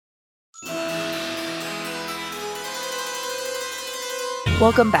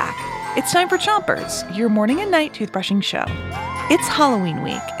Welcome back. It's time for Chompers, your morning and night toothbrushing show. It's Halloween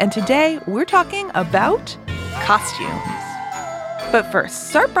week, and today we're talking about costumes. But first,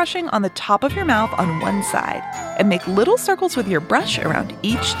 start brushing on the top of your mouth on one side and make little circles with your brush around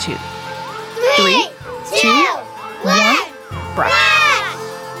each tooth. 3, 2, 1, brush.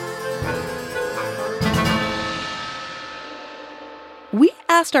 We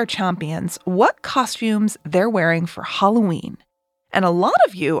asked our Chompions what costumes they're wearing for Halloween. And a lot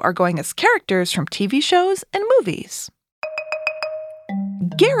of you are going as characters from TV shows and movies.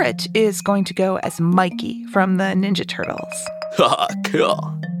 Garrett is going to go as Mikey from the Ninja Turtles.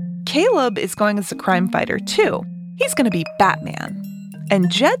 Cool. Caleb is going as a crime fighter, too. He's going to be Batman.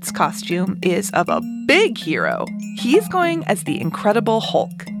 And Jed's costume is of a big hero. He's going as the Incredible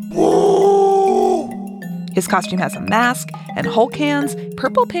Hulk. His costume has a mask and Hulk hands,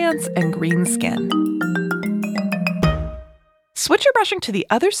 purple pants, and green skin. Switch your brushing to the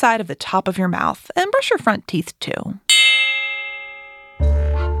other side of the top of your mouth and brush your front teeth too.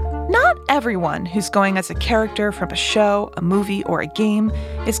 Not everyone who's going as a character from a show, a movie, or a game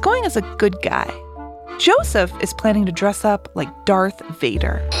is going as a good guy. Joseph is planning to dress up like Darth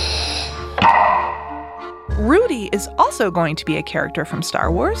Vader. Rudy is also going to be a character from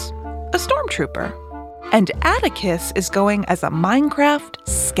Star Wars, a stormtrooper. And Atticus is going as a Minecraft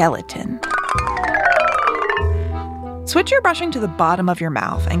skeleton. Switch your brushing to the bottom of your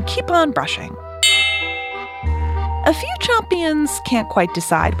mouth and keep on brushing. A few Chompions can't quite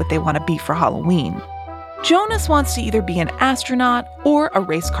decide what they want to be for Halloween. Jonas wants to either be an astronaut or a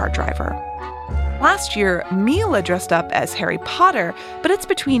race car driver. Last year, Mila dressed up as Harry Potter, but it's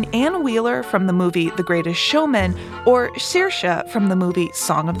between Anne Wheeler from the movie The Greatest Showman or Saoirse from the movie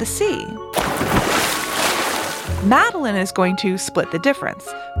Song of the Sea. Madeline is going to split the difference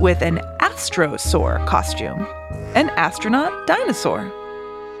with an astrosaur costume, an astronaut dinosaur.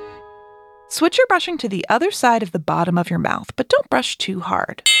 Switch your brushing to the other side of the bottom of your mouth, but don't brush too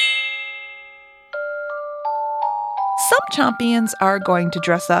hard. Some Chompions are going to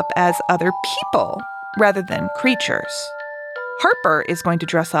dress up as other people rather than creatures. Harper is going to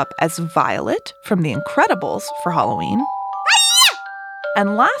dress up as Violet from The Incredibles for Halloween.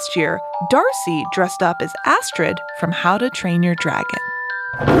 And last year, Darcy dressed up as Astrid from How to Train Your Dragon.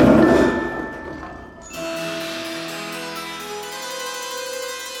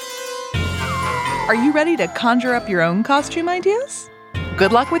 Are you ready to conjure up your own costume ideas?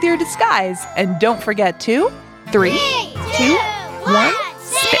 Good luck with your disguise, and don't forget to 3, 2, 1,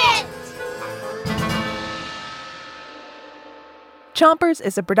 spit! Chompers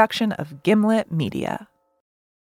is a production of Gimlet Media.